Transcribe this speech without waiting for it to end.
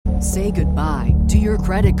Say goodbye to your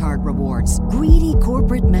credit card rewards. Greedy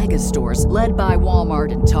corporate mega stores, led by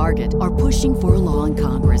Walmart and Target, are pushing for a law in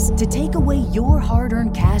Congress to take away your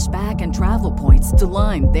hard-earned cash back and travel points to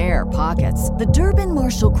line their pockets. The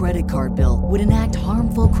Durbin-Marshall credit card bill would enact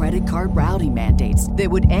harmful credit card routing mandates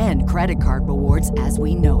that would end credit card rewards as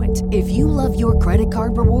we know it. If you love your credit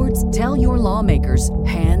card rewards, tell your lawmakers,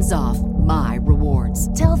 hands off my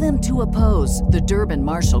rewards. Tell them to oppose the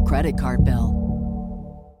Durbin-Marshall credit card bill.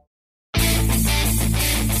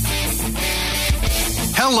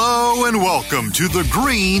 Hello and welcome to the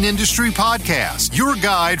Green Industry Podcast, your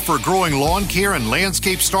guide for growing lawn care and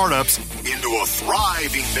landscape startups into a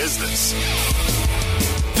thriving business.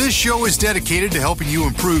 This show is dedicated to helping you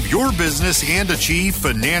improve your business and achieve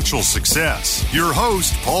financial success. Your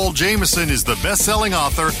host, Paul Jameson, is the best-selling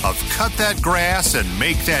author of Cut That Grass and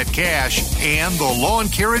Make That Cash and The Lawn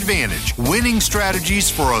Care Advantage, Winning Strategies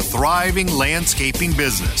for a Thriving Landscaping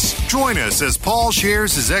Business. Join us as Paul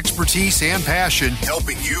shares his expertise and passion,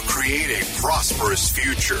 helping you create a prosperous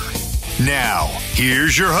future. Now,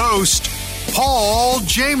 here's your host, Paul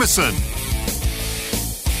Jameson.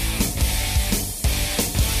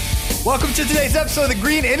 Welcome to today's episode of the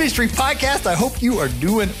Green Industry Podcast. I hope you are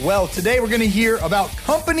doing well. Today we're going to hear about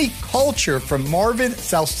company culture from Marvin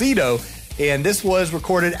Salcido, and this was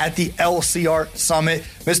recorded at the LCR Summit.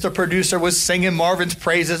 Mr. Producer was singing Marvin's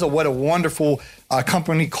praises of what a wonderful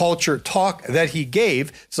company culture talk that he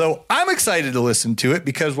gave. So I'm excited to listen to it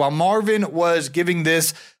because while Marvin was giving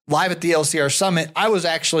this live at the LCR Summit, I was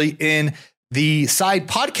actually in the side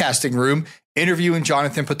podcasting room interviewing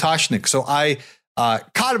Jonathan Potashnik. So I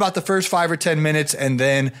caught about the first 5 or 10 minutes, and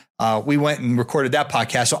then we went and recorded that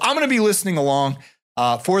podcast. So I'm going to be listening along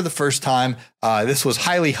for the first time. This was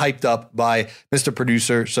highly hyped up by Mr.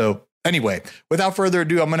 Producer. So anyway, without further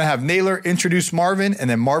ado, I'm going to have Naylor introduce Marvin, and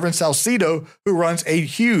then Marvin Salcido, who runs a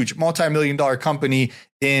huge multi-million-dollar company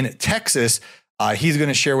in Texas. He's going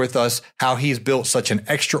to share with us how he's built such an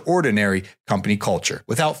extraordinary company culture.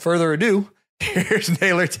 Without further ado, here's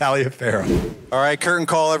Naylor Taliaferro. All right, curtain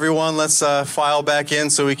call, everyone. Let's file back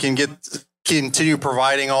in so we can continue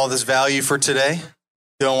providing all this value for today.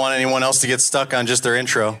 Don't want anyone else to get stuck on just their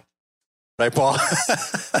intro. Right, Paul?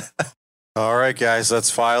 All right, guys,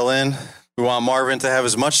 let's file in. We want Marvin to have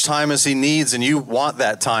as much time as he needs, and you want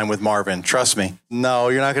that time with Marvin. Trust me. No,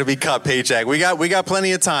 you're not going to be cut paycheck. We got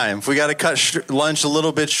plenty of time. If we got to cut lunch a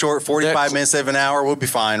little bit short, 45 minutes of an hour, we'll be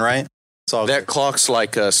fine, right? That clock's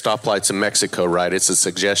like stoplights in Mexico, right? It's a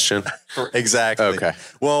suggestion. Exactly. Okay.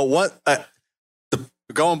 Well,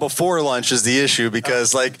 going before lunch is the issue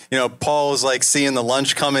because, Paul was seeing the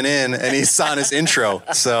lunch coming in and he's on his intro.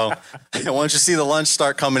 So once you see the lunch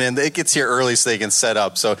start coming in, it gets here early so they can set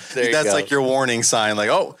up. So that's like your warning sign.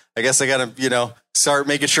 I guess I got to, start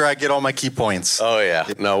making sure I get all my key points. Oh, yeah.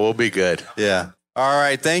 No, we'll be good. Yeah. All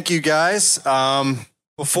right. Thank you, guys.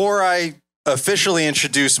 Before I officially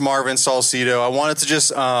introduce Marvin Salcido, I wanted to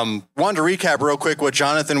just wanted to recap real quick what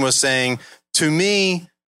Jonathan was saying. To me,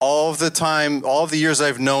 all of the years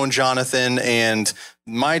I've known Jonathan, and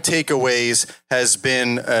my takeaways has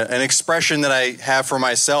been an expression that I have for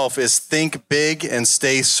myself is think big and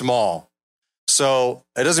stay small. So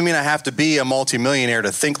it doesn't mean I have to be a multimillionaire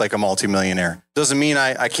to think like a multimillionaire. It doesn't mean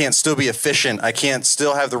I can't still be efficient. I can't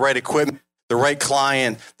still have the right equipment, the right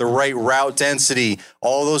client, the right route density,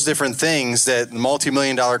 all those different things that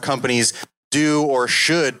multi-million-dollar companies do or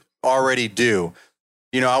should already do.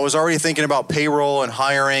 I was already thinking about payroll and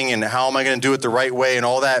hiring and how am I going to do it the right way and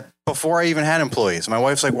all that before I even had employees. My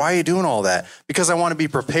wife's like, why are you doing all that? Because I want to be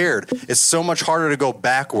prepared. It's so much harder to go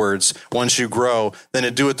backwards once you grow than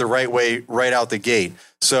to do it the right way right out the gate.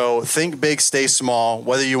 So think big, stay small.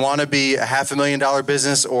 Whether you want to be a $500,000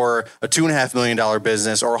 business or a $2.5 million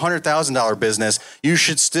business or a $100,000 business, you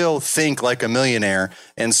should still think like a millionaire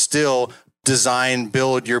and still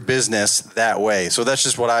build your business that way. So that's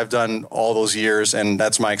just what I've done all those years. And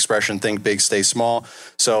that's my expression, think big, stay small.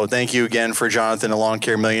 So thank you again for Jonathan, a lawn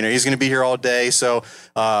care millionaire. He's going to be here all day. So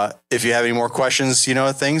if you have any more questions,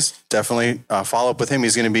 things, definitely follow up with him.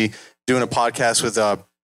 He's going to be doing a podcast with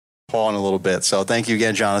Paul in a little bit. So thank you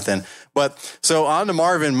again, Jonathan. But so on to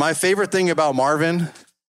Marvin. My favorite thing about Marvin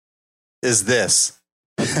is this.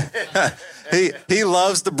 He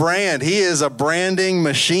loves the brand. He is a branding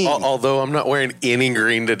machine. Although I'm not wearing any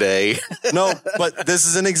green today. No, but this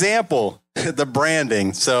is an example. The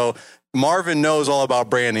branding. So Marvin knows all about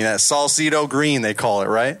branding. That Salcido green, they call it,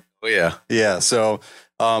 right? Oh, yeah. Yeah. So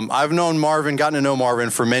I've known Marvin, gotten to know Marvin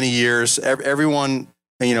for many years. Everyone,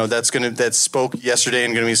 that spoke yesterday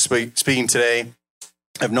and going to be speaking today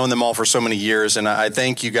I've known them all for so many years, and I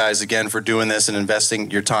thank you guys again for doing this and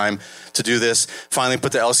investing your time to do this. Finally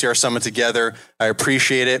put the LCR Summit together. I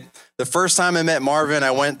appreciate it. The first time I met Marvin,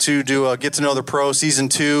 I went to do a Get to Know the Pro Season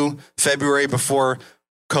 2, February before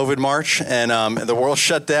COVID March, and the world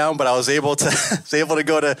shut down, but I was able to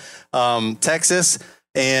go to Texas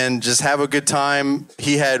and just have a good time.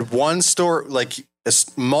 He had one store, like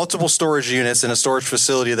multiple storage units in a storage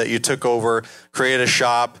facility that you took over, created a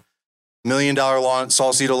shop, $1 million lawn,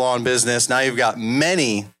 Salcido lawn business. Now you've got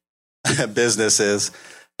many businesses,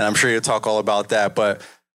 and I'm sure you'll talk all about that. But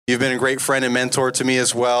you've been a great friend and mentor to me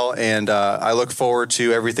as well, and I look forward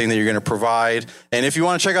to everything that you're going to provide. And if you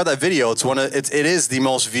want to check out that video, it is the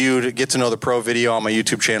most viewed Get to Know the Pro video on my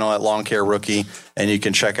YouTube channel at Lawn Care Rookie, and you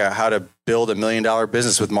can check out how to build $1 million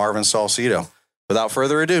business with Marvin Salcido. Without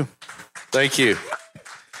further ado, Thank you.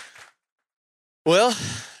 Well,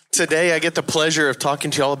 today I get the pleasure of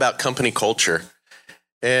talking to you all about company culture.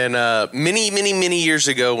 And many years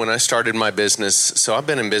ago when I started my business, so I've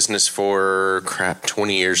been in business for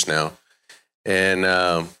 20 years now. And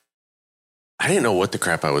I didn't know what the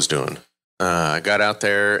crap I was doing. I got out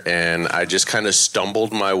there and I just kind of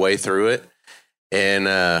stumbled my way through it. And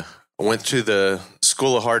I went to the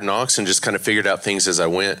School of Hard Knocks and just kind of figured out things as I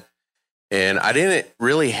went. And I didn't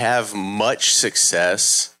really have much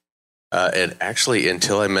success and actually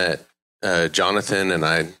until I met Jonathan, and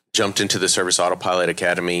I jumped into the Service Autopilot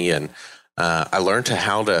Academy, and I learned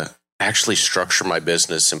how to actually structure my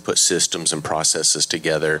business and put systems and processes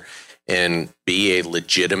together and be a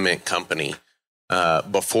legitimate company.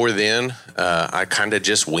 Before then, I kind of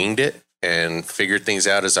just winged it and figured things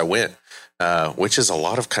out as I went, which is a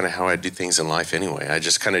lot of kind of how I do things in life anyway. I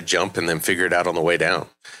just kind of jump and then figure it out on the way down.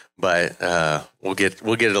 But we'll get a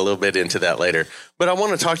little bit into that later. But I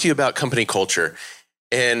want to talk to you about company culture.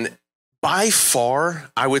 And by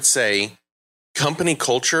far, I would say company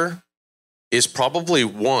culture is probably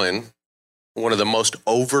one of the most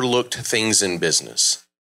overlooked things in business.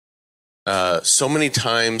 So many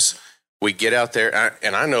times we get out there,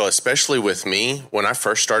 and I know especially with me, when I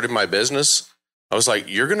first started my business, I was like,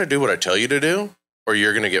 you're going to do what I tell you to do, or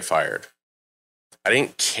you're going to get fired. I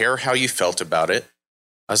didn't care how you felt about it.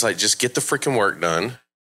 I was like, just get the freaking work done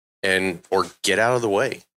or get out of the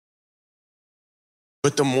way.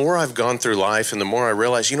 But the more I've gone through life and the more I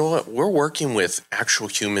realize, you know what, we're working with actual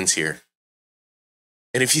humans here.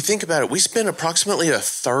 And if you think about it, we spend approximately a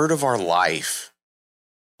third of our life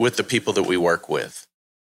with the people that we work with.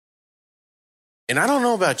 And I don't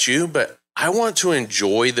know about you, but I want to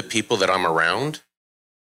enjoy the people that I'm around.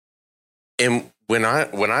 And when I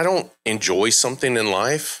don't enjoy something in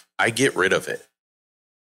life, I get rid of it.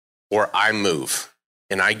 Or I move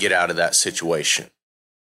and I get out of that situation.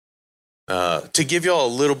 To give y'all a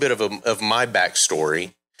little bit of my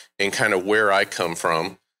backstory and kind of where I come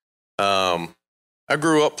from, I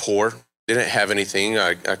grew up poor, didn't have anything.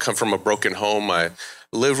 I come from a broken home. I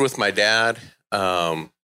lived with my dad. When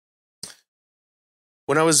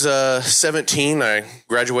I was 17, I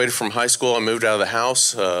graduated from high school. I moved out of the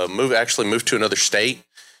house, moved to another state.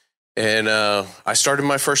 And I started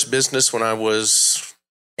my first business when I was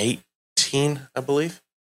 18, I believe.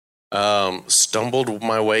 Stumbled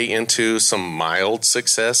my way into some mild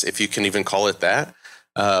success, if you can even call it that.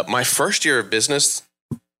 My first year of business,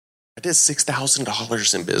 I did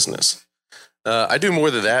 $6,000 in business. I do more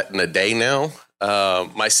than that in a day now.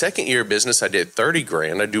 My second year of business, I did 30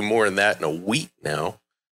 grand. I do more than that in a week now.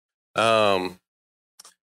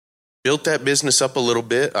 Built that business up a little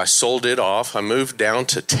bit. I sold it off. I moved down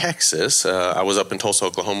to Texas. I was up in Tulsa,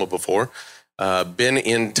 Oklahoma before. Been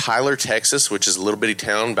in Tyler, Texas, which is a little bitty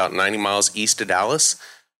town about 90 miles east of Dallas.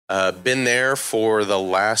 Been there for the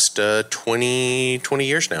last 20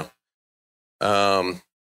 years now.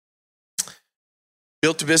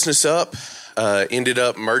 Built the business up, ended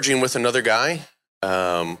up merging with another guy.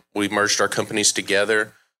 We merged our companies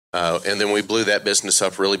together, and then we blew that business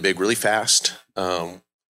up really big, really fast.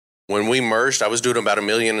 When we merged, I was doing about $1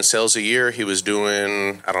 million in sales a year. He was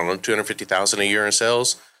doing, $250,000 a year in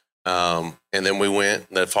sales. And then we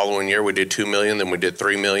went the following year, we did $2 million, then we did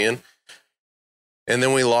 $3 million. And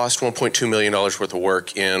then we lost $1.2 million worth of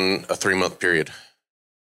work in a 3-month period.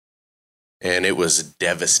 And it was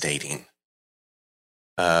devastating.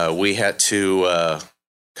 We had to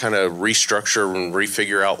kind of restructure and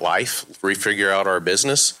refigure out life, refigure out our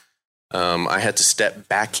business. I had to step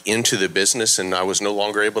back into the business, and I was no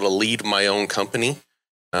longer able to lead my own company.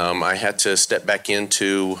 I had to step back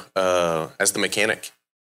into as the mechanic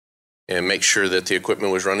and make sure that the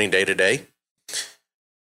equipment was running day to day.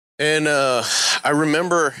 And I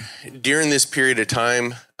remember during this period of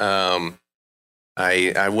time,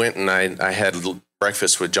 I went and I had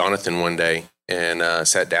breakfast with Jonathan one day and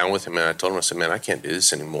sat down with him, and I told him, I said, man, I can't do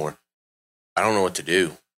this anymore. I don't know what to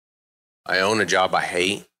do. I own a job I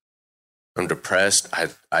hate. I'm depressed.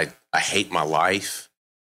 I hate my life.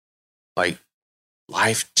 Like,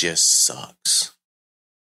 life just sucks.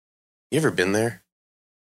 You ever been there?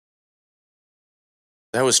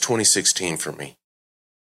 That was 2016 for me.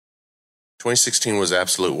 2016 was the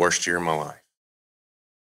absolute worst year of my life.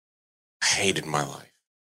 I hated my life.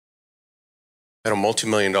 I had a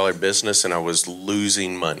multi-million-dollar business and I was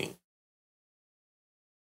losing money.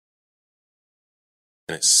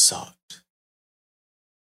 And it sucked.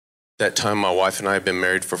 That time, my wife and I had been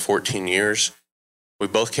married for 14 years. We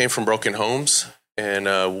both came from broken homes. And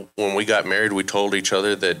when we got married, we told each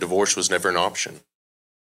other that divorce was never an option.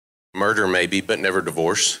 Murder maybe, but never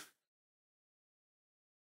divorce.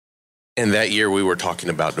 And that year we were talking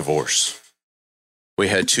about divorce. We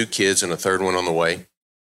had 2 kids and a third one on the way.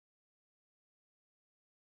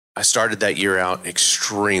 I started that year out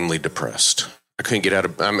extremely depressed. I couldn't get out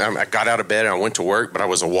of, I got out of bed and I went to work, but I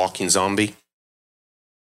was a walking zombie.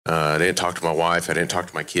 I didn't talk to my wife. I didn't talk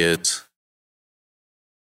to my kids.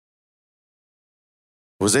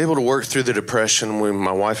 I was able to work through the depression.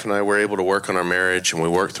 My wife and I were able to work on our marriage and we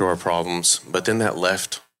worked through our problems. But then that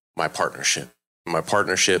left my partnership. My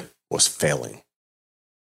partnership was failing.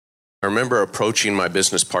 I remember approaching my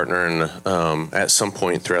business partner and at some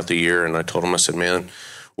point throughout the year, and I told him, I said, man,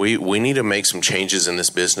 we need to make some changes in this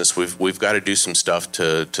business. We've got to do some stuff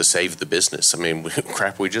to save the business. I mean,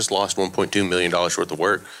 we just lost $1.2 million worth of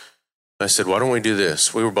work. I said, why don't we do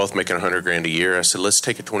this? We were both making $100,000 a year. I said, let's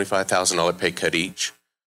take a $25,000 pay cut each.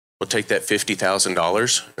 We'll take that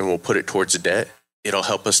 $50,000 and we'll put it towards the debt. It'll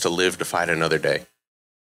help us to live to fight another day.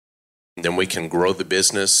 And then we can grow the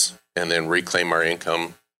business and then reclaim our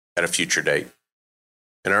income at a future date.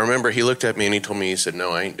 And I remember he looked at me and he told me, he said,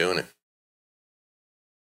 no, I ain't doing it.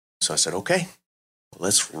 So I said, okay,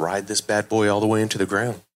 let's ride this bad boy all the way into the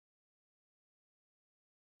ground.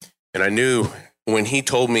 And I knew when he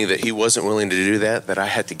told me that he wasn't willing to do that, that I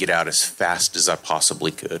had to get out as fast as I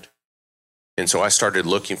possibly could. And so I started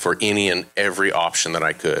looking for any and every option that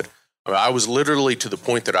I could. I was literally to the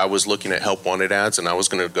point that I was looking at help wanted ads and I was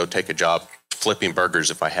going to go take a job flipping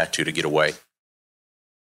burgers if I had to get away.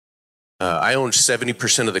 I owned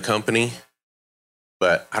 70% of the company,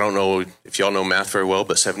 but I don't know if y'all know math very well,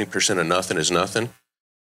 but 70% of nothing is nothing.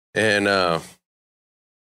 And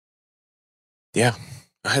yeah,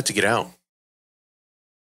 I had to get out.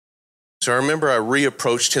 So I remember I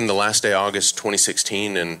reapproached him the last day of August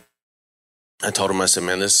 2016, and I told him, I said,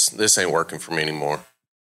 man, this ain't working for me anymore.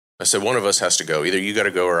 I said, one of us has to go. Either you got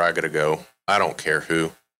to go or I got to go. I don't care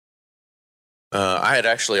who. I had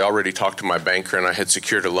actually already talked to my banker and I had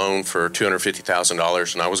secured a loan for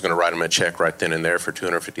 $250,000 and I was going to write him a check right then and there for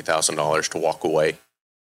 $250,000 to walk away.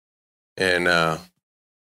 And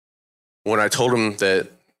when I told him that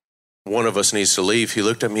one of us needs to leave, he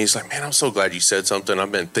looked at me, he's like, man, I'm so glad you said something.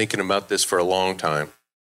 I've been thinking about this for a long time.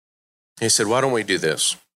 He said, why don't we do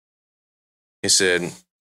this? He said,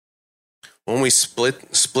 when we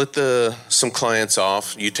split some clients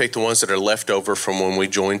off, you take the ones that are left over from when we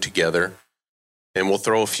joined together, and we'll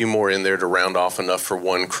throw a few more in there to round off enough for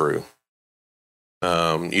one crew.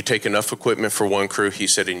 You take enough equipment for one crew, he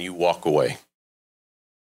said, and you walk away.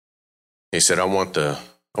 He said, I want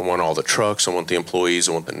all the trucks, I want the employees,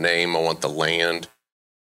 I want the name, I want the land,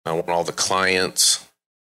 I want all the clients.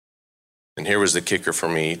 And here was the kicker for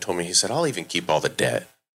me. He told me, he said, I'll even keep all the debt.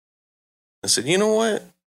 I said, you know what?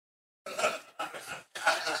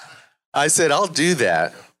 I said, I'll do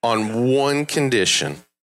that on one condition.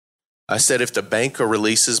 I said, if the banker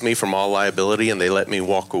releases me from all liability and they let me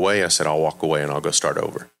walk away, I said, I'll walk away and I'll go start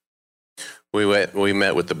over. We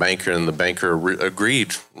met with the banker and the banker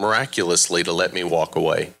agreed miraculously to let me walk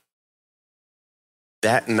away.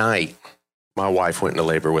 That night, my wife went into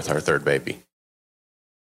labor with our third baby.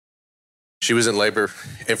 She was in labor,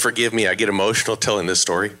 and forgive me, I get emotional telling this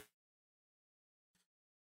story.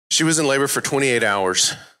 She was in labor for 28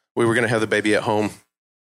 hours. We were going to have the baby at home.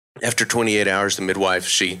 After 28 hours, the midwife,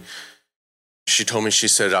 she told me, she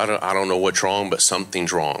said, I don't know what's wrong, but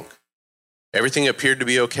something's wrong. Everything appeared to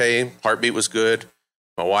be okay. Heartbeat was good.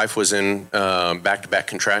 My wife was in back-to-back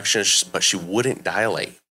contractions, but she wouldn't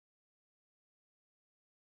dilate.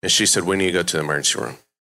 And she said, we need to go to the emergency room.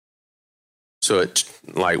 So at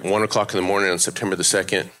like 1 o'clock in the morning on September the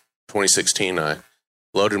 2nd, 2016, I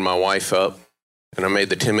loaded my wife up and I made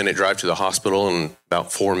the 10-minute drive to the hospital in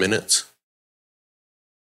about 4 minutes.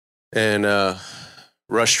 And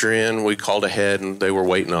rushed her in. We called ahead and they were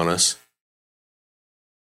waiting on us.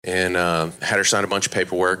 And had her sign a bunch of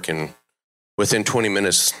paperwork. And Within 20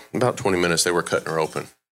 minutes, about 20 minutes, they were cutting her open.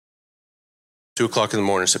 2 o'clock in the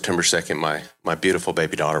morning, September 2nd, my beautiful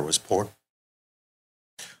baby daughter was born.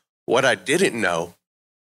 What I didn't know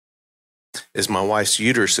is my wife's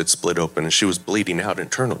uterus had split open and she was bleeding out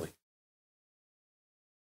internally.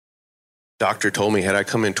 Doctor told me had I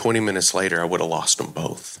come in 20 minutes later, I would have lost them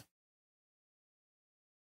both.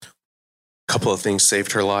 A couple of things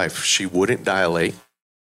saved her life. She wouldn't dilate,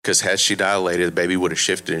 because had she dilated, the baby would have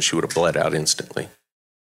shifted and she would have bled out instantly.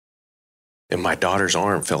 And my daughter's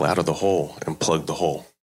arm fell out of the hole and plugged the hole.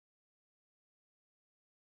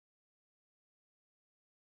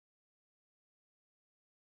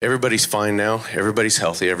 Everybody's fine now. Everybody's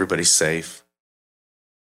healthy. Everybody's safe.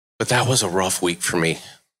 But that was a rough week for me.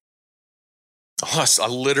 I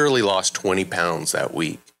literally lost 20 pounds that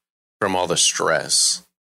week from all the stress.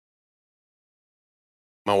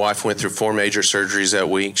 My wife went through 4 major surgeries that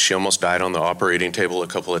week. She almost died on the operating table a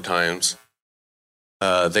couple of times.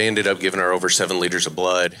 They ended up giving her over 7 liters of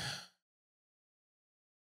blood.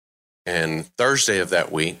 And Thursday of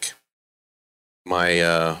that week,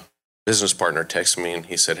 my business partner texted me and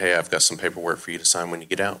he said, "Hey, I've got some paperwork for you to sign when you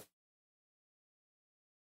get out."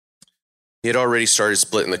 He had already started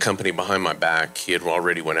splitting the company behind my back. He had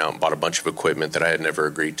already went out and bought a bunch of equipment that I had never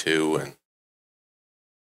agreed to, and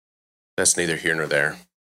that's neither here nor there.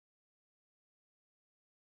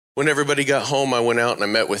 When everybody got home, I went out and I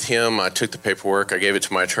met with him. I took the paperwork, I gave it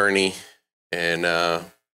to my attorney, and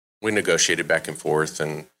we negotiated back and forth.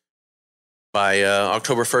 And by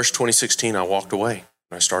October 1st, 2016, I walked away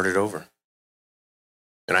and I started over.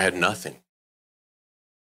 And I had nothing.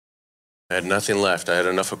 I had nothing left. I had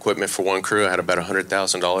enough equipment for one crew. I had about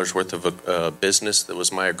 $100,000 worth of business that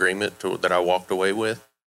was my agreement that I walked away with.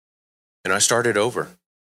 And I started over.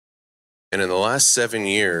 And in the last 7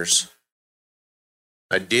 years,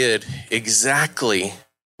 I did exactly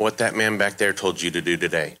what that man back there told you to do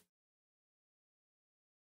today.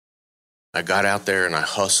 I got out there and I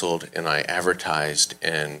hustled and I advertised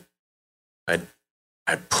and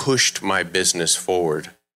I pushed my business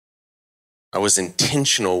forward. I was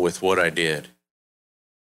intentional with what I did.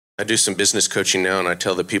 I do some business coaching now, and I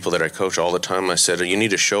tell the people that I coach all the time, I said, you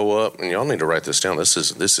need to show up, and y'all need to write this down. This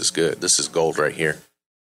is good. This is gold right here.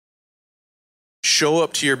 Show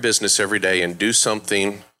up to your business every day and do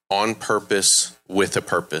something on purpose with a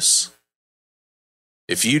purpose.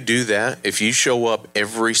 If you do that, if you show up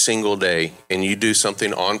every single day and you do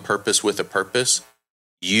something on purpose with a purpose,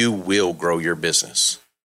 you will grow your business.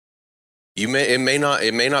 It may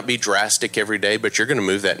not be drastic every day, but you're going to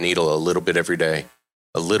move that needle a little bit every day.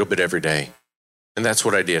 And that's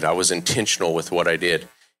what I did. I was intentional with what I did.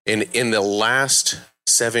 And in the last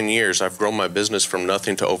 7 years, I've grown my business from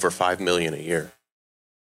nothing to over $5 million a year.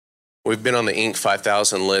 We've been on the Inc.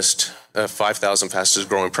 5000 list, 5,000 fastest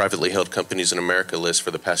growing privately held companies in America list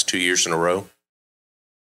for the past 2 years in a row.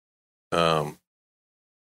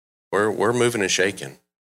 We're moving and shaking.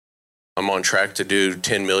 I'm on track to do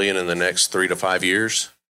 10 million in the next 3 to 5 years.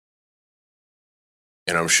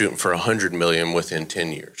 And I'm shooting for 100 million within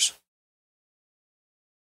 10 years.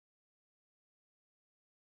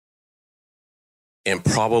 And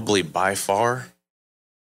probably by far,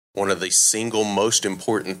 one of the single most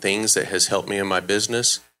important things that has helped me in my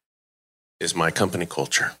business is my company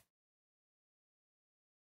culture.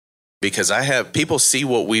 Because people see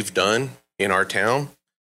what we've done in our town.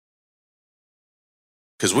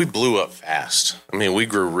 Because we blew up fast. I mean, we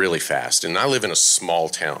grew really fast. And I live in a small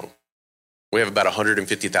town. We have about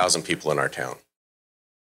 150,000 people in our town.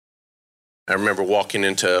 I remember walking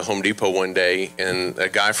into Home Depot one day, and a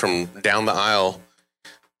guy from down the aisle,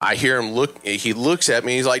 I hear him he looks at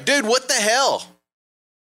me, he's like, "Dude, what the hell?"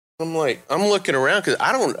 I'm looking around because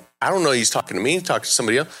I don't know he's talking to me, he's talking to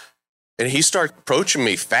somebody else. And he starts approaching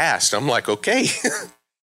me fast. I'm like, okay.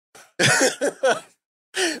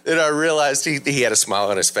 Then I realized he had a smile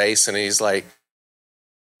on his face, and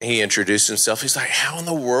he introduced himself. He's like, "How in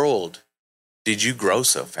the world did you grow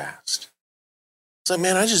so fast?" It's like,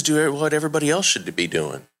 "Man, I just do what everybody else should be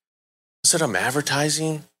doing." I said, "I'm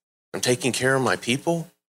advertising. I'm taking care of my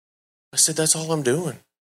people." I said, "That's all I'm doing.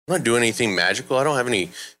 I'm not doing anything magical. I don't have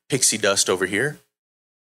any pixie dust over here.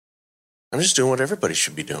 I'm just doing what everybody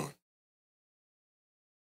should be doing."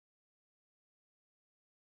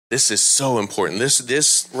 This is so important.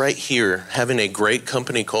 This right here, having a great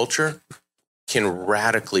company culture, can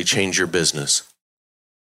radically change your business.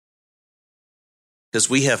 Because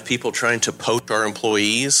we have people trying to poach our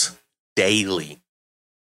employees daily.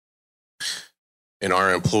 And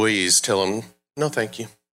our employees tell them, "No, thank you.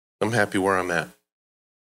 I'm happy where I'm at."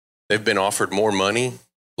 They've been offered more money,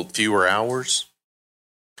 fewer hours,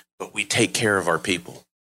 but we take care of our people.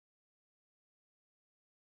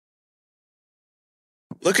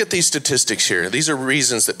 Look at these statistics here. These are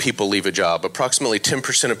reasons that people leave a job. Approximately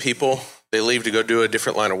 10% of people, they leave to go do a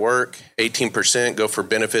different line of work. 18% go for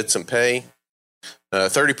benefits and pay.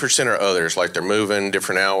 30% are others, like they're moving,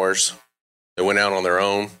 different hours. They went out on their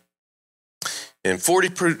own. And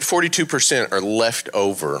 42% are left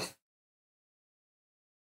over.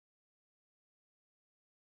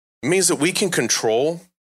 It means that we can control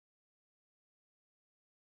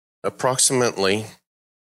approximately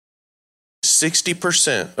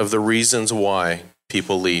 60% of the reasons why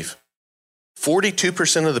people leave.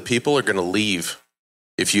 42% of the people are going to leave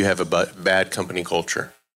if you have a bad company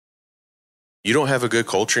culture. You don't have a good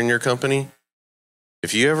culture in your company.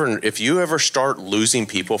 If you ever start losing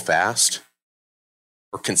people fast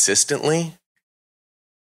or consistently,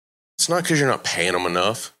 it's not because you're not paying them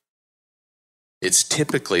enough. It's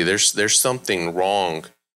typically there's something wrong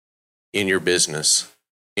in your business,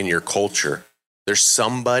 in your culture. There's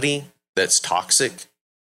somebody that's toxic.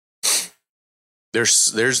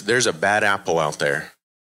 There's a bad apple out there.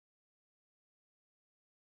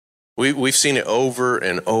 We've seen it over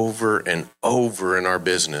and over and over in our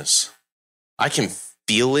business. I can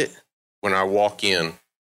feel it when I walk in.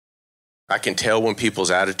 I can tell when people's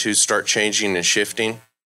attitudes start changing and shifting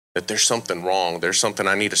that there's something wrong. There's something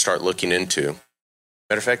I need to start looking into.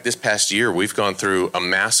 Matter of fact, this past year, we've gone through a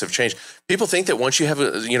massive change. People think that once you have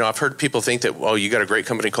I've heard people think that, oh, you got a great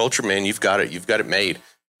company culture, man, you've got it made.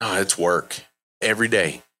 No, it's work every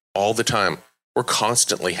day, all the time. We're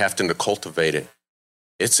constantly having to cultivate it.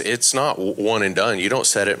 It's not one and done. You don't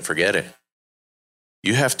set it and forget it.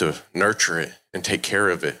 You have to nurture it and take care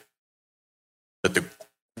of it. But the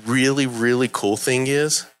really, really cool thing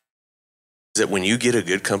is that when you get a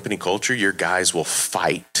good company culture, your guys will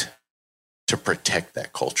fight to protect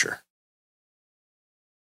that culture.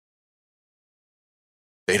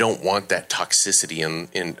 They don't want that toxicity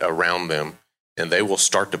in around them, and they will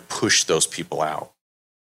start to push those people out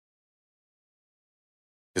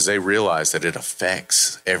because they realize that it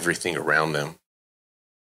affects everything around them.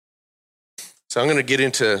 So I'm going to get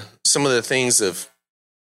into some of the things of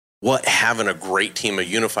what having a great team, a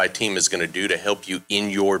unified team, is going to do to help you in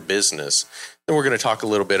your business. Then we're going to talk a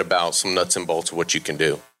little bit about some nuts and bolts of what you can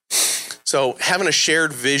do. So having a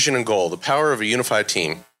shared vision and goal, the power of a unified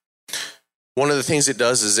team. One of the things it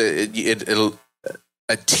does is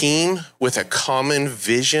a team with a common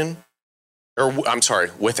vision,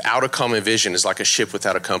 without a common vision is like a ship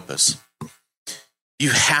without a compass.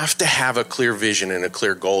 You have to have a clear vision and a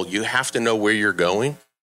clear goal. You have to know where you're going.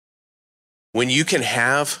 When you can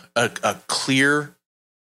have a clear,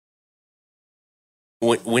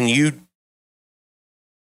 when you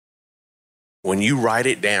write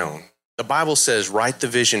it down, the Bible says, write the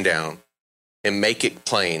vision down and make it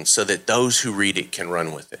plain so that those who read it can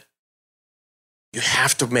run with it. You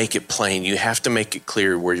have to make it plain. You have to make it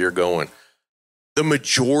clear where you're going. The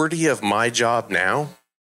majority of my job now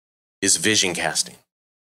is vision casting.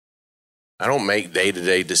 I don't make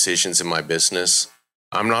day-to-day decisions in my business.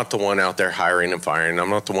 I'm not the one out there hiring and firing.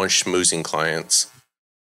 I'm not the one schmoozing clients.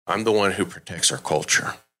 I'm the one who protects our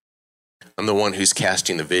culture. I'm the one who's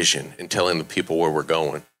casting the vision and telling the people where we're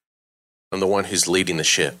going. I'm the one who's leading the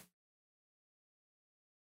ship.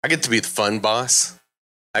 I get to be the fun boss.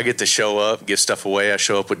 I get to show up, give stuff away. I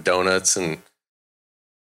show up with donuts and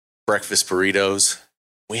breakfast burritos.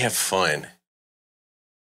 We have fun.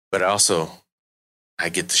 But also, I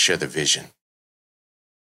get to share the vision.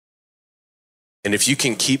 And if you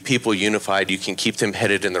can keep people unified, you can keep them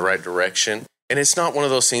headed in the right direction. And it's not one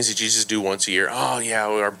of those things that you just do once a year. Oh yeah,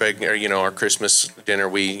 our Christmas dinner,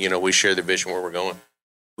 we share the vision where we're going.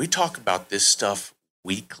 We talk about this stuff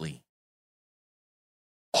weekly.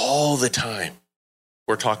 All the time.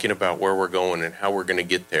 We're talking about where we're going and how we're going to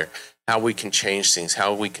get there, how we can change things,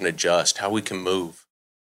 how we can adjust, how we can move.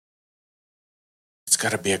 It's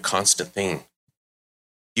got to be a constant thing.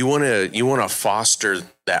 You want to foster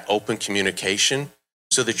that open communication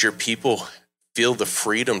so that your people feel the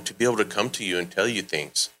freedom to be able to come to you and tell you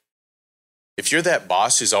things. If you're that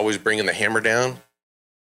boss who's always bringing the hammer down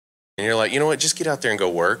and you're like, you know what, just get out there and go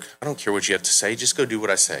work. I don't care what you have to say. Just go do what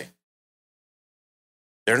I say.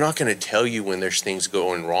 They're not going to tell you when there's things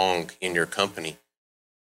going wrong in your company.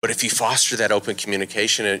 But if you foster that open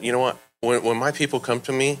communication, and you know what, when my people come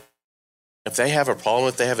to me, if they have a problem,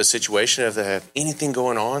 if they have a situation, if they have anything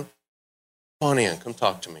going on, come on in, come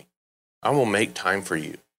talk to me. I will make time for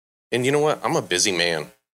you. And you know what? I'm a busy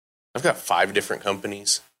man. I've got 5 different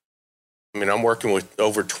companies. I mean, I'm working with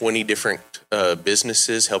over 20 different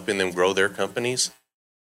businesses, helping them grow their companies.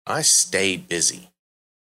 I stay busy.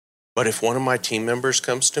 But if one of my team members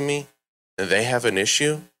comes to me and they have an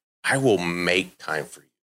issue, I will make time for you.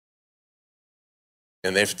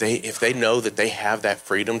 And if they know that they have that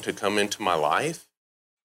freedom to come into my life,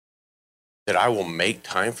 that I will make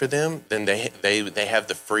time for them, then they have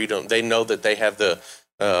the freedom. They know that they have the,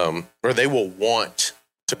 or they will want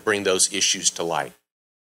to bring those issues to light.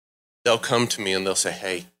 They'll come to me and they'll say,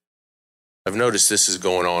 hey, I've noticed this is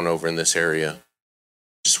going on over in this area.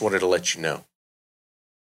 Just wanted to let you know.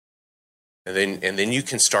 And then you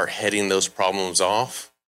can start heading those problems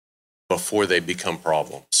off before they become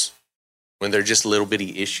problems. When they're just little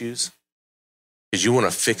bitty issues, because you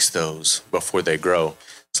want to fix those before they grow.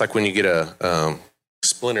 It's like when you get a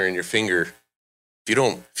splinter in your finger. If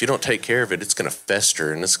you don't take care of it, it's going to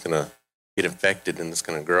fester and it's going to get infected and it's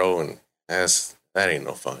going to grow, and that ain't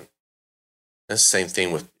no fun. That's the same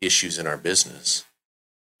thing with issues in our business.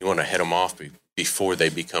 You want to head them off before they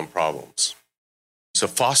become problems. So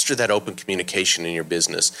foster that open communication in your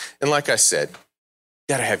business. And like I said, you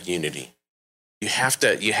got to have unity. You have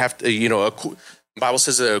to, the Bible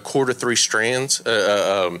says a cord of 3 strands.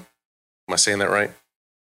 Am I saying that right?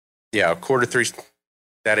 Yeah, a cord of 3.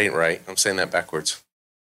 That ain't right. I'm saying that backwards.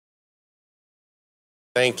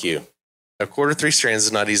 Thank you. A cord of 3 strands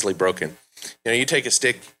is not easily broken. You take a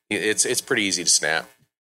stick, it's pretty easy to snap,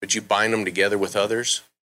 but you bind them together with others,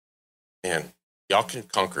 and y'all can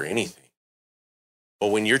conquer anything. But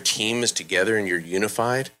when your team is together and you're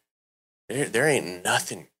unified, there ain't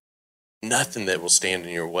nothing that will stand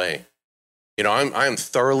in your way. I'm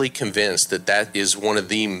thoroughly convinced that is one of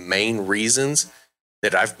the main reasons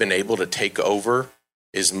that I've been able to take over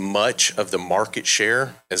as much of the market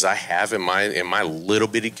share as I have in my little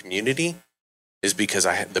bitty community, is because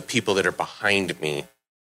I have the people that are behind me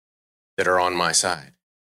that are on my side.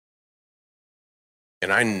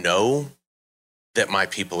 And I know that my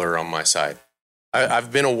people are on my side.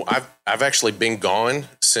 I've actually been gone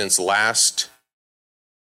since last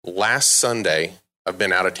Sunday. I've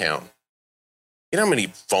been out of town. You know how many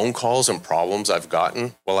phone calls and problems I've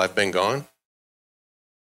gotten while I've been gone?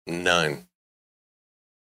 None.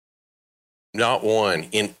 Not one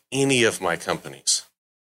in any of my companies.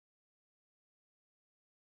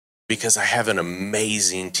 Because I have an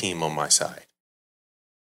amazing team on my side.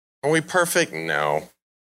 Are we perfect? No.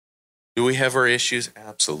 Do we have our issues?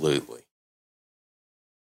 Absolutely.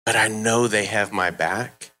 But I know they have my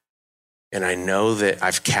back, and I know that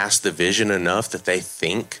I've cast the vision enough that they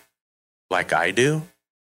think like I do,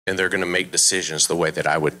 and they're going to make decisions the way that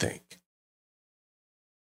I would think.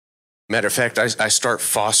 Matter of fact, I start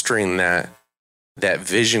fostering that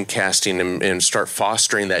vision casting and start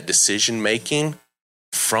fostering that decision making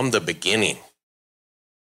from the beginning.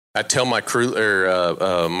 I tell my crew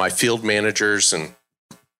or my field managers and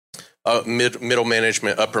middle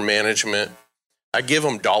management, upper management, I give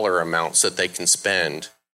them dollar amounts that they can spend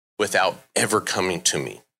without ever coming to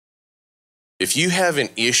me. If you have an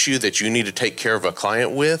issue that you need to take care of a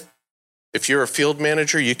client with, if you're a field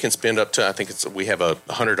manager, you can spend up to, we have a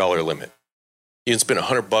 $100 limit. You can spend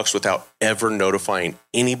 $100 without ever notifying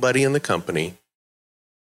anybody in the company.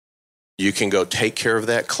 You can go take care of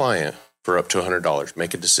that client for up to $100.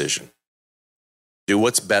 Make a decision. Do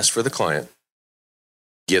what's best for the client.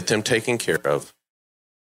 Get them taken care of.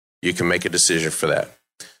 You can make a decision for that.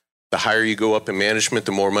 The higher you go up in management,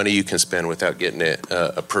 the more money you can spend without getting it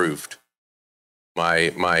approved.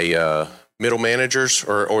 My middle managers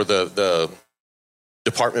or the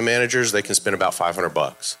department managers, they can spend about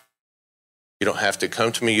 $500. You don't have to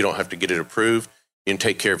come to me. You don't have to get it approved. You can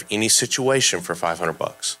take care of any situation for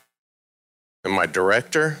 $500. And my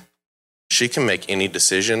director, she can make any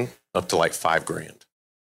decision up to like $5,000.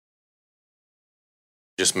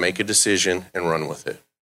 Just make a decision and run with it.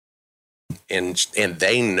 And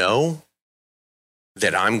they know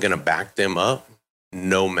that I'm going to back them up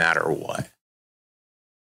no matter what.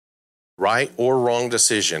 Right or wrong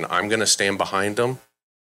decision, I'm going to stand behind them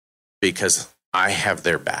because I have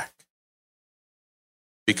their back.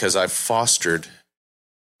 Because I've fostered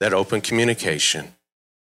that open communication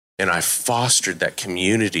and I fostered that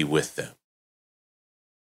community with them.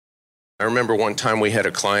 I remember one time we had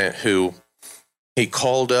a client who he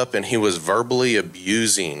called up and he was verbally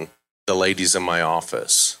abusing the ladies in my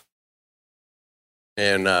office.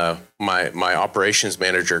 And my operations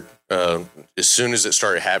manager, as soon as it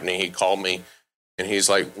started happening, he called me and he's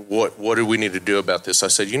like, what do we need to do about this? I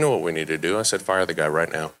said, you know what we need to do? I said, fire the guy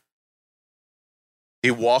right now. He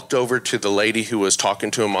walked over to the lady who was talking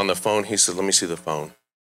to him on the phone. He said, let me see the phone.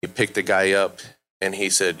 He picked the guy up and he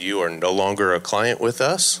said, you are no longer a client with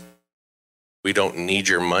us. We don't need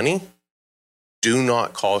your money. Do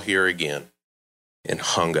not call here again. And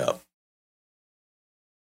hung up.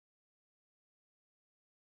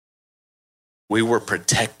 We were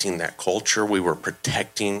protecting that culture. We were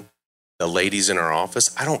protecting the ladies in our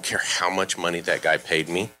office, I don't care how much money that guy paid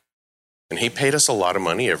me. And he paid us a lot of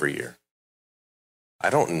money every year.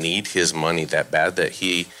 I don't need his money that bad that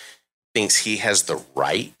he thinks he has the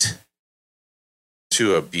right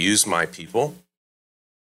to abuse my people.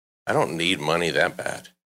 I don't need money that bad.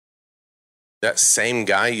 That same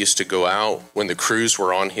guy used to go out when the crews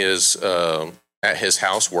were on his at his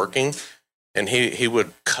house working, and he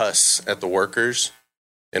would cuss at the workers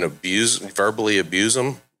and verbally abuse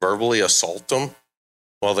them, verbally assault them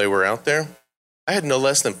while they were out there. I had no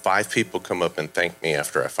less than 5 people come up and thank me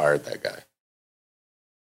after I fired that guy.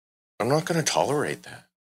 I'm not going to tolerate that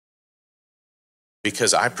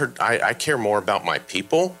because I care more about my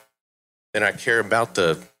people than I care about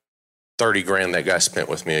the 30 grand that guy spent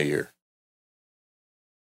with me a year.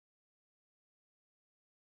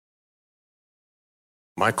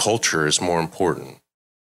 My culture is more important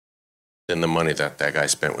than the money that guy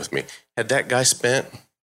spent with me. Had that guy spent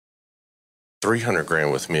 300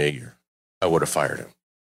 grand with me a year, I would have fired him.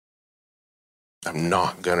 I'm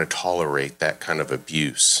not going to tolerate that kind of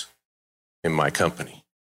abuse in my company.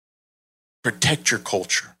 Protect your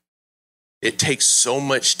culture. It takes so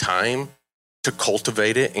much time to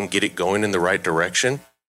cultivate it and get it going in the right direction.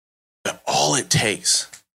 But all it takes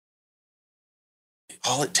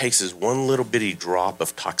is one little bitty drop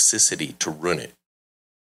of toxicity to ruin it.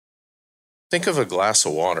 Think of a glass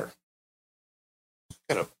of water.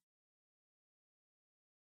 Got a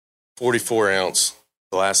 44-ounce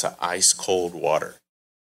glass of ice cold water.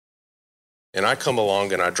 And I come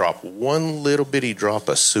along and I drop one little bitty drop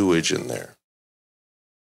of sewage in there.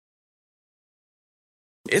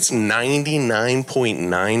 It's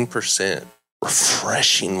 99.9%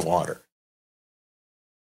 refreshing water.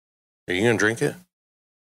 Are you going to drink it?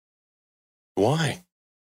 Why?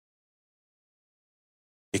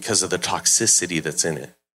 Because of the toxicity that's in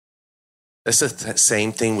it. That's the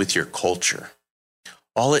same thing with your culture.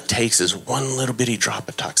 All it takes is one little bitty drop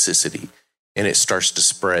of toxicity, and it starts to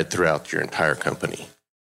spread throughout your entire company.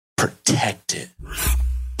 Protect it.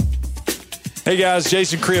 Hey guys,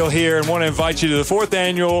 Jason Creel here, and want to invite you to the 4th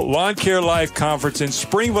Annual Lawn Care Life Conference in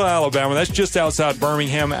Springville, Alabama. That's just outside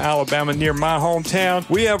Birmingham, Alabama, near my hometown.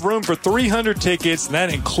 We have room for 300 tickets, and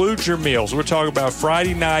that includes your meals. We're talking about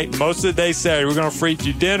Friday night, most of the day Saturday. We're going to feed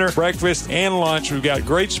you dinner, breakfast, and lunch. We've got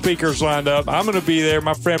great speakers lined up. I'm going to be there.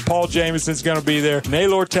 My friend Paul Jameson's going to be there.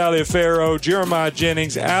 Naylor Taliaferro, Jeremiah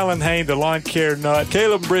Jennings, Alan Hain, the Lawn Care Nut,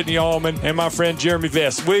 Caleb and Brittany Allman, and my friend Jeremy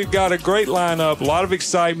Vest. We've got a great lineup, a lot of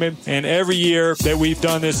excitement, and every year that we've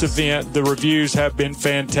done this event, the reviews have been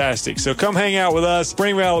fantastic. So come hang out with us,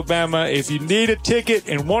 Springville, Alabama. If you need a ticket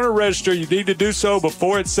and want to register, you need to do so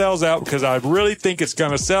before it sells out, because I really think it's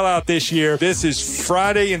going to sell out this year. This is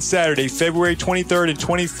Friday and Saturday, February 23rd and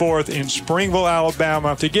 24th in Springville,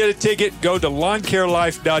 Alabama. To get a ticket, go to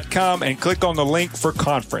lawncarelife.com and click on the link for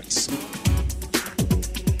conference.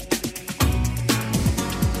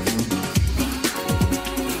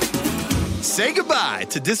 Say goodbye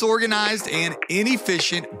to disorganized and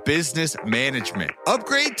inefficient business management.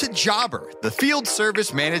 Upgrade to Jobber, the field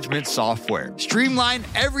service management software. Streamline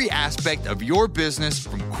every aspect of your business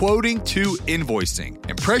from quoting to invoicing.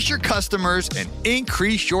 Impress your customers and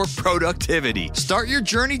increase your productivity. Start your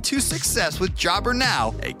journey to success with Jobber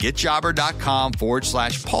now at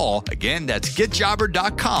getjobber.com/Paul. Again, that's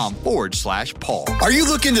getjobber.com/Paul. Are you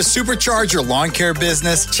looking to supercharge your lawn care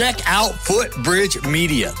business? Check out Footbridge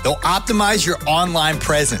Media. They'll optimize your online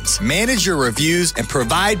presence, manage your reviews, and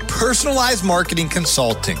provide personalized marketing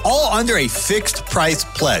consulting, all under a fixed price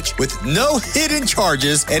pledge with no hidden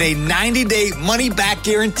charges and a 90-day money-back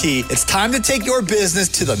guarantee. It's time to take your business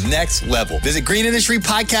to the next level. Visit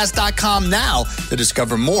greenindustrypodcast.com now to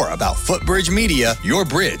discover more about Footbridge Media, your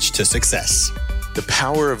bridge to success. The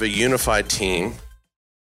power of a unified team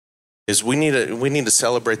is we need to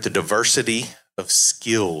celebrate the diversity of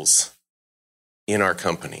skills in our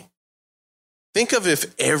company. Think of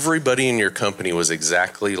if everybody in your company was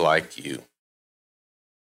exactly like you.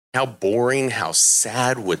 How boring, how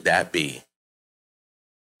sad would that be?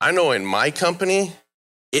 I know in my company,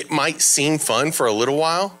 it might seem fun for a little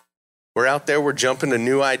while. We're out there, we're jumping to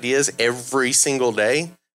new ideas every single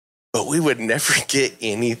day, but we would never get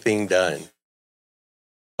anything done.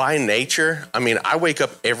 By nature, I wake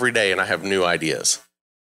up every day and I have new ideas.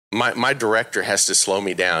 My director has to slow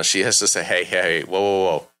me down. She has to say, hey,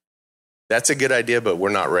 whoa. That's a good idea, but we're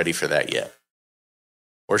not ready for that yet.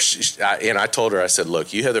 And I told her, I said,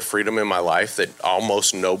 look, you have the freedom in my life that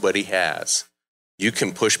almost nobody has. You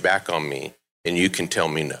can push back on me and you can tell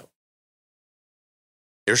me no.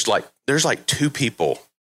 There's like 2 people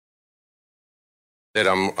that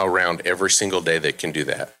I'm around every single day that can do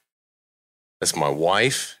that. That's my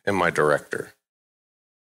wife and my director.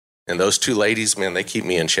 And those two ladies, man, they keep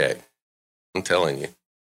me in check. I'm telling you.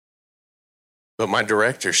 But my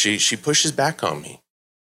director, she pushes back on me.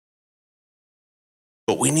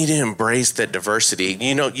 But we need to embrace that diversity.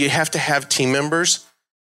 You know, you have to have team members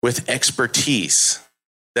with expertise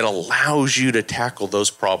that allows you to tackle those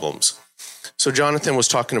problems. So Jonathan was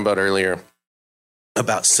talking about earlier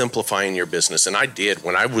about simplifying your business. And I did.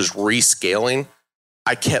 When I was rescaling,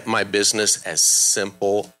 I kept my business as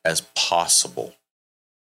simple as possible.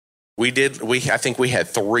 I think we had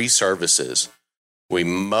 3 services. We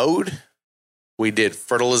mowed, we did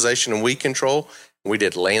fertilization and weed control, and we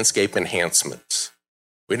did landscape enhancements.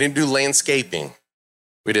 We didn't do landscaping.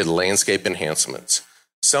 We did landscape enhancements.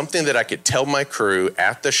 Something that I could tell my crew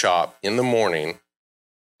at the shop in the morning,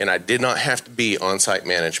 and I did not have to be on-site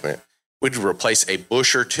management. We'd replace a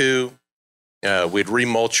bush or 2. We'd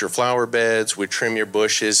remulch your flower beds. We'd trim your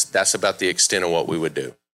bushes. That's about the extent of what we would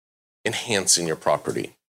do. Enhancing your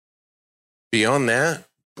property. Beyond that,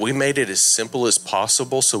 we made it as simple as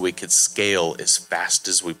possible so we could scale as fast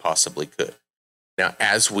as we possibly could. Now,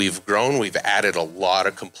 as we've grown, we've added a lot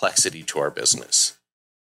of complexity to our business.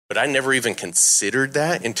 But I never even considered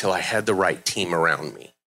that until I had the right team around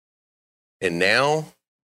me. And now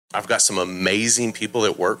I've got some amazing people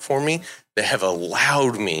that work for me that have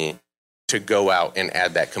allowed me to go out and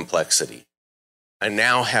add that complexity. I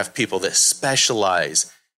now have people that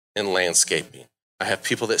specialize in landscaping. I have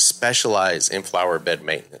people that specialize in flower bed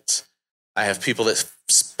maintenance. I have people that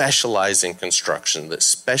specialize in construction, that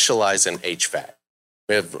specialize in HVAC.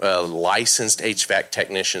 We have licensed HVAC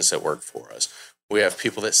technicians that work for us. We have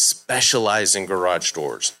people that specialize in garage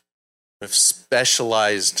doors. We have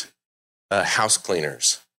specialized house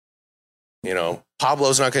cleaners. You know,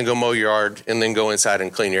 Pablo's not going to go mow your yard and then go inside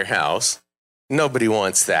and clean your house. Nobody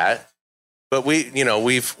wants that. But we've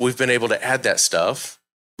been able to add that stuff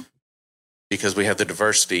because we have the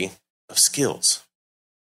diversity of skills.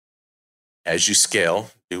 As you scale,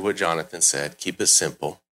 do what Jonathan said, keep it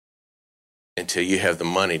simple until you have the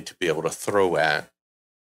money to be able to throw at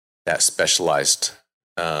that specialized,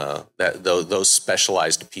 those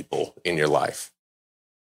specialized people in your life.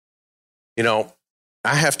 You know,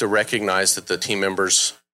 I have to recognize that the team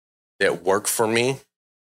members that work for me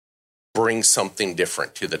bring something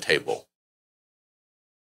different to the table.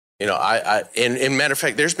 You know, and matter of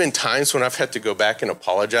fact, there's been times when I've had to go back and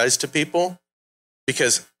apologize to people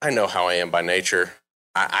because I know how I am by nature.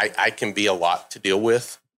 I can be a lot to deal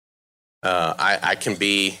with. I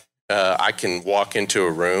can walk into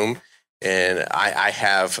a room and I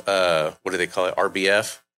have, what do they call it?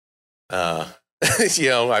 RBF. You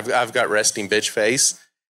know, I've got resting bitch face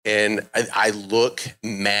and I look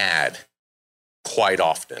mad quite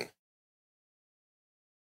often.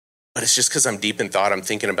 But it's just because I'm deep in thought. I'm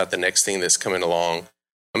thinking about the next thing that's coming along.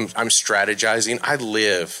 I'm strategizing. I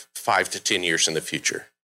live 5 to 10 years in the future.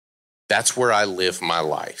 That's where I live my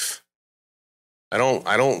life. I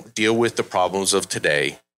don't deal with the problems of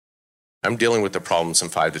today. I'm dealing with the problems in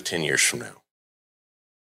 5 to 10 years from now.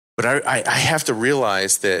 But I have to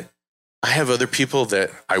realize that I have other people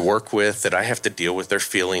that I work with that I have to deal with their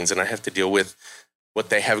feelings and I have to deal with what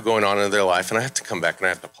they have going on in their life. And I have to come back and I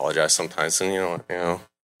have to apologize sometimes. And, you know,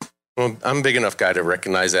 well, I'm a big enough guy to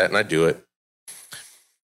recognize that and I do it.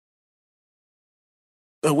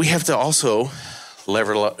 But we have to also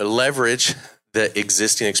leverage the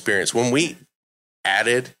existing experience. When we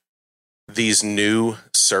added these new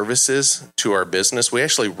services to our business, we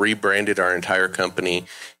actually rebranded our entire company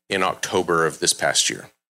in October of this past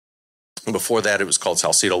year. And before that, it was called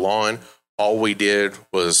Salcido Lawn. All we did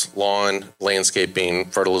was lawn, landscaping,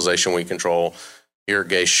 fertilization, weed control,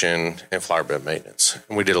 irrigation, and flower bed maintenance.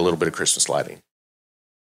 And we did a little bit of Christmas lighting.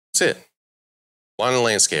 That's it. Lawn and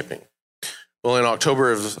landscaping. Well, in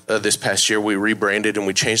October of this past year, we rebranded and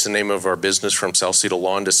we changed the name of our business from Salcido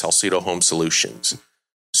Lawn to Salcido Home Solutions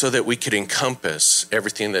so that we could encompass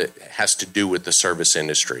everything that has to do with the service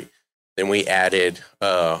industry. Then we added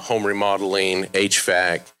home remodeling,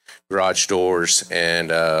 HVAC, garage doors,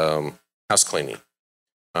 and house cleaning.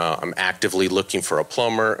 I'm actively looking for a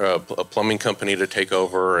plumber, a plumbing company to take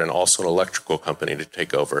over, and also an electrical company to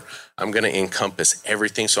take over. I'm going to encompass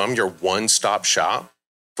everything. So I'm your one-stop shop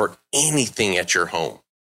for anything at your home.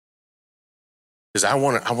 Because I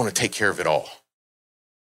want to take care of it all.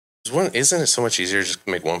 Isn't it so much easier just to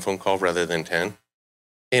make one phone call rather than 10?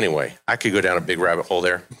 Anyway, I could go down a big rabbit hole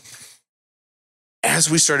there. As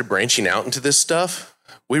we started branching out into this stuff,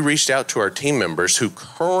 we reached out to our team members who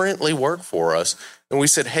currently work for us, and we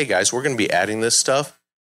said, hey guys, we're going to be adding this stuff.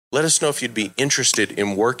 Let us know if you'd be interested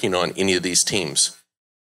in working on any of these teams.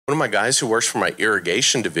 One of my guys who works for my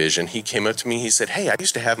irrigation division, he came up to me, he said, hey, I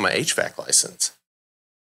used to have my HVAC license.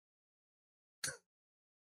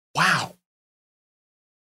 Wow.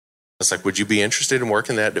 I was like, would you be interested in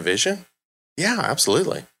working that division? Yeah,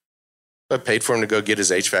 absolutely. I paid for him to go get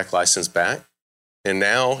his HVAC license back. And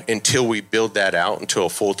now, until we build that out into a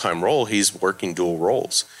full-time role, he's working dual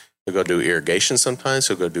roles. He'll go do irrigation sometimes,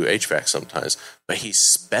 he'll go do HVAC sometimes, but he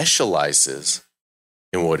specializes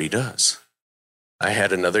in what he does. I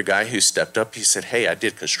had another guy who stepped up. He said, hey, I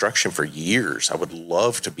did construction for years. I would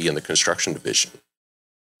love to be in the construction division.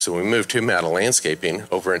 So we moved him out of landscaping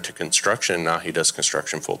over into construction. Now he does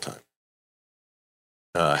construction full-time.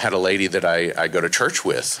 Had a lady that I go to church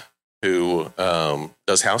with who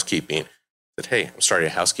does housekeeping. Said, hey, I'm starting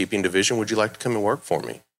a housekeeping division. Would you like to come and work for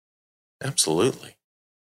me? Absolutely.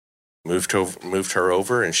 Moved her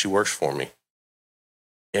over, and she works for me.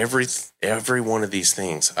 Every one of these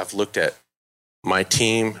things, I've looked at my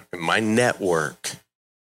team and my network,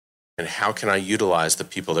 and how can I utilize the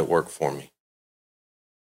people that work for me?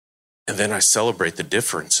 And then I celebrate the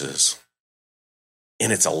differences,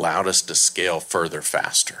 and it's allowed us to scale further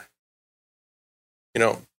faster. You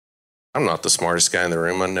know, I'm not the smartest guy in the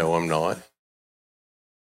room. I know I'm not.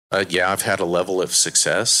 Yeah, I've had a level of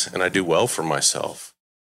success, and I do well for myself.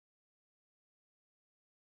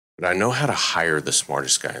 But I know how to hire the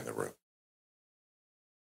smartest guy in the room.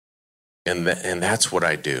 And that's what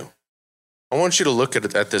I do. I want you to look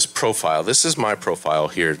at this profile. This is my profile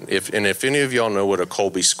here. If any of y'all know what a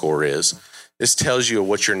Colby score is, this tells you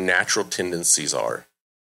what your natural tendencies are.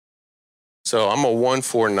 So I'm a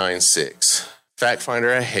 1496. Fact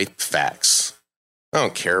finder, I hate facts. I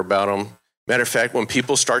don't care about them. Matter of fact, when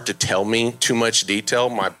people start to tell me too much detail,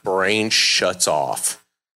 my brain shuts off.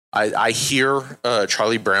 I hear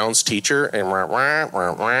Charlie Brown's teacher, and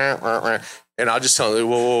I'll just tell them,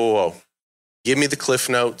 whoa. Give me the cliff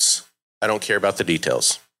notes. I don't care about the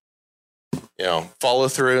details. You know, follow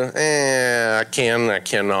through. I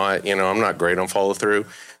cannot. You know, I'm not great on follow through.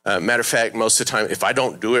 Matter of fact, most of the time, if I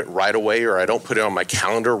don't do it right away or I don't put it on my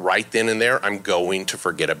calendar right then and there, I'm going to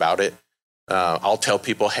forget about it. I'll tell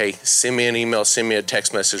people, hey, send me an email, send me a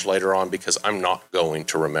text message later on because I'm not going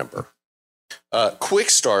to remember.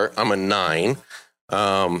 Quick start, I'm a 9.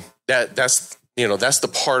 That's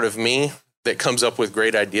the part of me that comes up with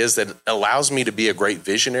great ideas that allows me to be a great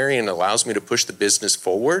visionary and allows me to push the business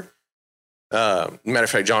forward. Matter of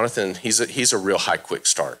fact, Jonathan, he's a real high quick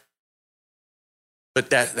start. But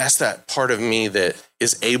that's that part of me that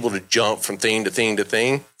is able to jump from thing to thing to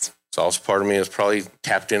thing. It's also part of me that's probably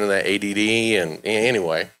tapped into that ADD, and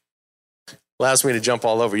anyway, allows me to jump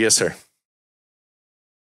all over. Yes, sir.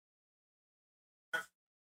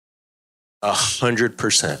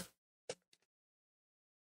 100%.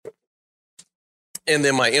 And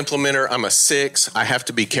then my implementer, I'm a 6. I have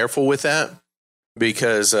to be careful with that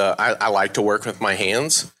because I like to work with my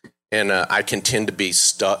hands, and I can tend to be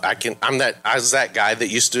stuck. I was that guy that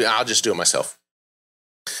used to. I'll just do it myself.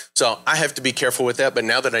 So I have to be careful with that. But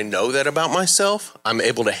now that I know that about myself, I'm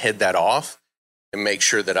able to head that off and make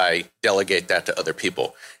sure that I delegate that to other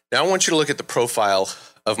people. Now I want you to look at the profile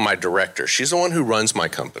of my director. She's the one who runs my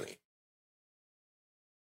company.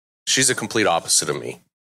 She's a complete opposite of me.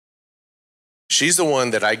 She's the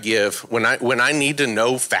one that I give when I need to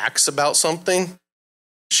know facts about something.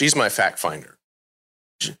 She's my fact finder.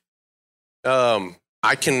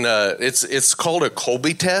 I can. It's called a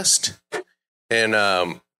Colby test, and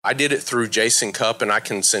I did it through Jason Cupp, and I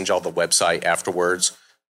can send y'all the website afterwards.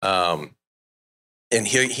 And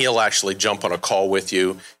he'll actually jump on a call with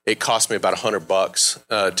you. It cost me about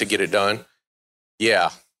 $100 to get it done.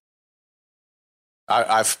 Yeah,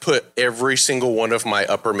 I've put every single one of my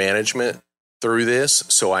upper management through this,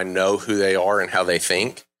 so I know who they are and how they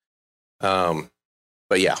think.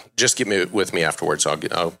 But yeah, just get with me afterwards.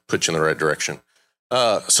 I'll put you in the right direction.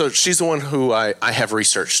 So she's the one who I have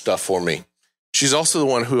research stuff for me. She's also the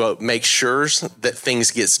one who makes sure that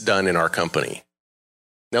things gets done in our company.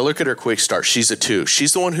 Now look at her quick start. She's a 2.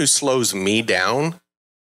 She's the one who slows me down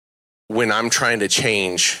when I'm trying to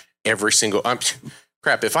change every single.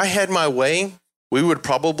 Crap, if I had my way, we would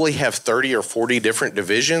probably have 30 or 40 different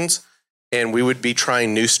divisions, and we would be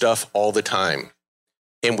trying new stuff all the time.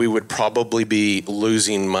 And we would probably be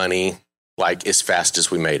losing money like as fast as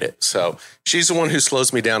we made it. So she's the one who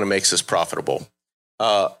slows me down and makes us profitable.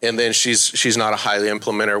 And then she's not a highly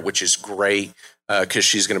implementer, which is great because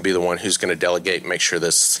she's going to be the one who's going to delegate and make sure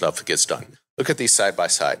this stuff gets done. Look at these side by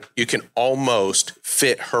side. You can almost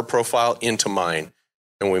fit her profile into mine,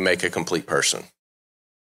 and we make a complete person.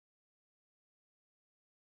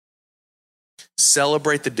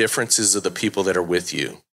 Celebrate the differences of the people that are with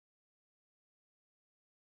you.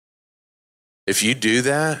 If you do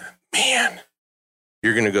that, man,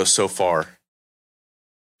 you're going to go so far.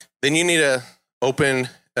 Then you need to open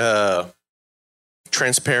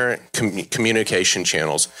transparent communication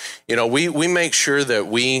channels. We make sure that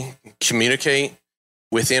we communicate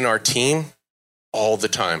within our team all the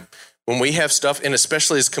time. When we have stuff, and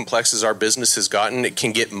especially as complex as our business has gotten, it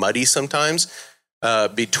can get muddy sometimes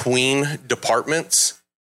between departments.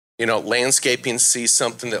 Landscaping sees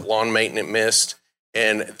something that lawn maintenance missed,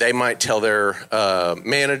 and they might tell their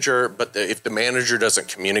manager, but if the manager doesn't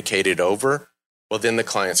communicate it over, well, then the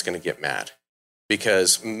client's going to get mad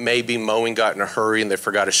because maybe mowing got in a hurry and they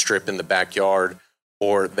forgot a strip in the backyard,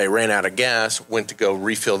 or they ran out of gas, went to go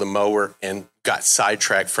refill the mower and got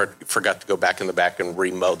sidetracked, forgot to go back in the back and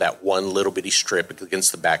remow that one little bitty strip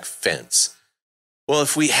against the back fence. Well,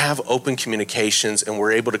 if we have open communications and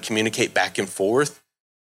we're able to communicate back and forth,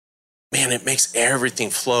 man, it makes everything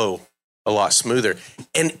flow a lot smoother.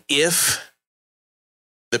 And if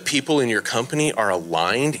the people in your company are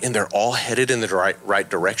aligned and they're all headed in the right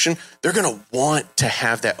direction, they're going to want to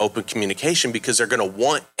have that open communication because they're going to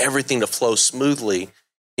want everything to flow smoothly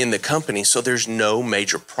in the company so there's no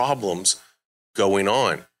major problems going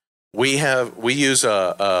on. We use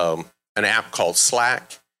an app called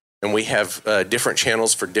Slack, and we have different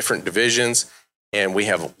channels for different divisions, and we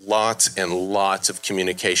have lots and lots of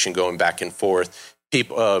communication going back and forth.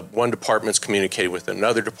 One department's communicating with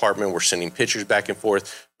another department. We're sending pictures back and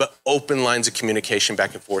forth, but open lines of communication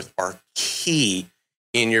back and forth are key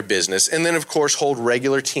in your business. And then, of course, hold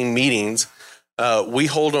regular team meetings. We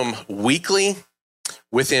hold them weekly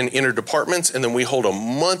within interdepartments, and then we hold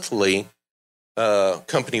them monthly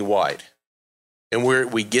company-wide. And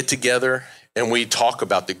we get together and we talk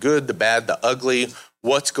about the good, the bad, the ugly,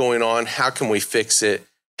 what's going on, how can we fix it,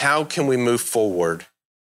 how can we move forward.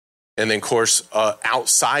 And then, of course,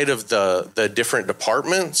 outside of the different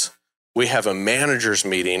departments, we have a managers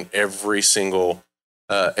meeting every single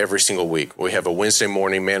week. We have a Wednesday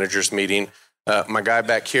morning managers meeting. My guy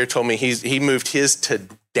back here told me he moved his to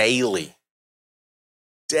daily.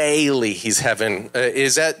 Daily, he's having.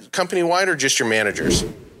 Is that company wide or just your managers?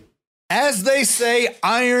 As they say,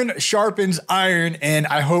 iron sharpens iron, and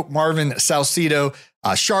I hope Marvin Salcido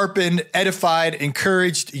sharpened, edified,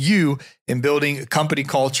 encouraged you in building company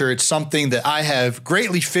culture. It's something that I have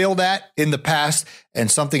greatly failed at in the past and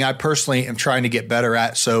something I personally am trying to get better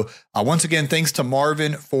at. So once again, thanks to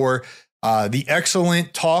Marvin for the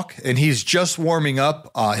excellent talk. And he's just warming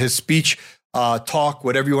up. His speech talk,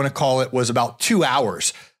 whatever you want to call it, was about 2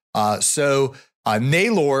 hours.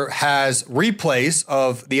 Naylor has replays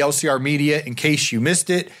of the LCR media in case you missed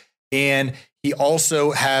it. And he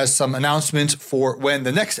also has some announcements for when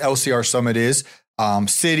the next LCR summit is,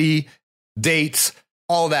 city, dates,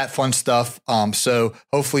 all that fun stuff. So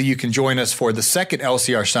hopefully you can join us for the second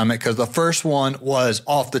LCR summit because the first one was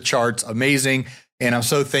off the charts, amazing. And I'm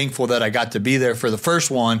so thankful that I got to be there for the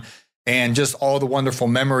first one and just all the wonderful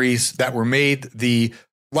memories that were made, the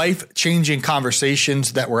life-changing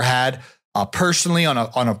conversations that were had. Personally, on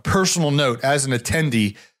a personal note, as an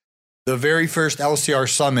attendee, the very first LCR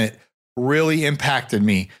summit really impacted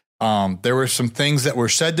me. There were some things that were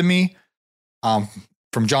said to me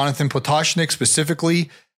from Jonathan Potoshnik specifically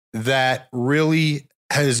that really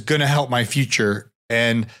is going to help my future.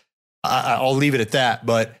 And I'll leave it at that.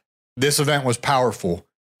 But this event was powerful.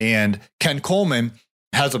 And Ken Coleman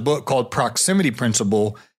has a book called Proximity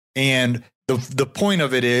Principle. And the point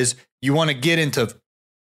of it is you want to get into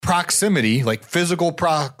proximity, like physical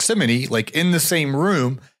proximity, like in the same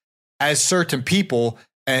room as certain people.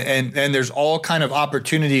 And there's all kind of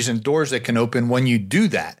opportunities and doors that can open when you do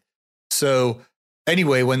that. So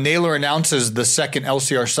anyway, when Naylor announces the second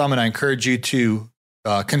LCR summit, I encourage you to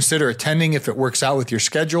consider attending if it works out with your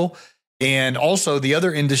schedule. And also the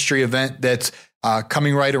other industry event that's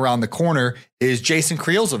coming right around the corner is Jason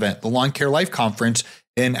Creel's event, the Lawn Care Life Conference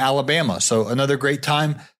in Alabama. So another great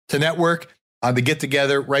time to network, to get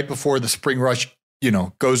together right before the spring rush,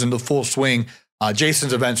 goes into full swing.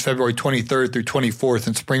 Jason's event's February 23rd through 24th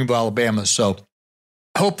in Springville, Alabama. So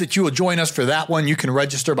I hope that you will join us for that one. You can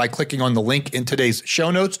register by clicking on the link in today's show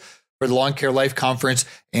notes for the Lawn Care Life Conference.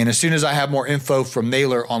 And as soon as I have more info from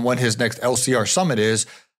Naylor on when his next LCR summit is,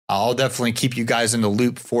 I'll definitely keep you guys in the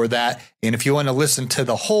loop for that. And if you want to listen to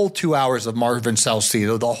the whole 2 hours of Marvin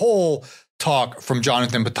Salcido, the whole talk from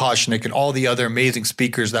Jonathan Potoshnik and all the other amazing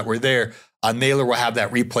speakers that were there, Naylor will have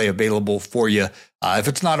that replay available for you. If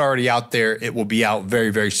it's not already out there, it will be out very,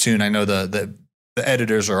 very soon. I know the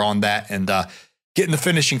editors are on that and getting the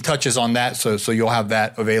finishing touches on that, so you'll have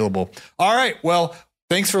that available. All right, well,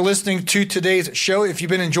 thanks for listening to today's show. If you've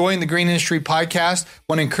been enjoying the Green Industry Podcast, I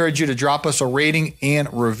want to encourage you to drop us a rating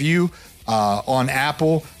and review. on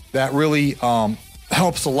Apple. That really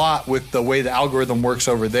helps a lot with the way the algorithm works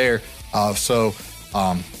over there.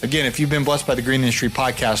 Again, if you've been blessed by the Green Industry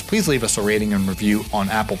Podcast, please leave us a rating and review on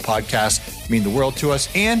Apple Podcasts. It means the world to us,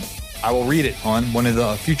 and I will read it on one of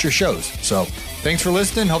the future shows. So thanks for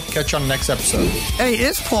listening. Hope to catch you on the next episode. Hey,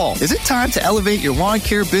 it's Paul. Is it time to elevate your lawn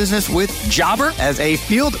care business with Jobber? As a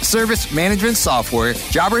field service management software,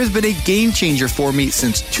 Jobber has been a game changer for me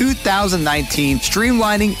since 2019,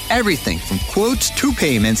 streamlining everything from quotes to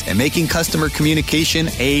payments and making customer communication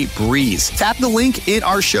a breeze. Tap the link in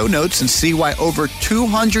our show notes and see why over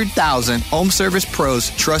 200,000 home service pros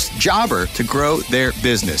trust Jobber to grow their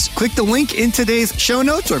business. Click the link in today's show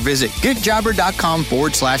notes or visit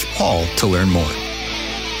getjobber.com/Paul to learn more.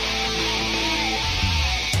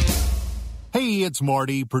 Hey, it's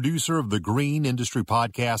Marty, producer of the Green Industry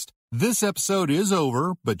Podcast. This episode is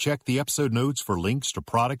over, but check the episode notes for links to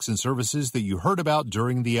products and services that you heard about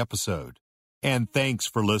during the episode. And thanks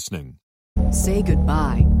for listening. Say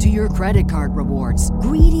goodbye to your credit card rewards.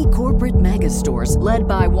 Greedy corporate mega stores, led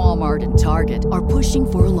by Walmart and Target, are pushing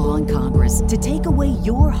for a law in Congress to take away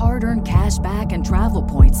your hard-earned cash back and travel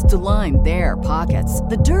points to line their pockets.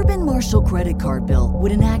 The Durbin-Marshall credit card bill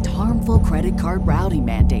would enact harmful credit card routing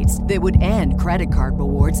mandates that would end credit card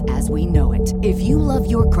rewards as we know it. If you love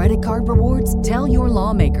your credit card rewards, tell your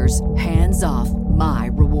lawmakers, hands off my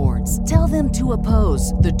rewards. Tell them to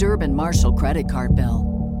oppose the Durbin-Marshall credit card bill.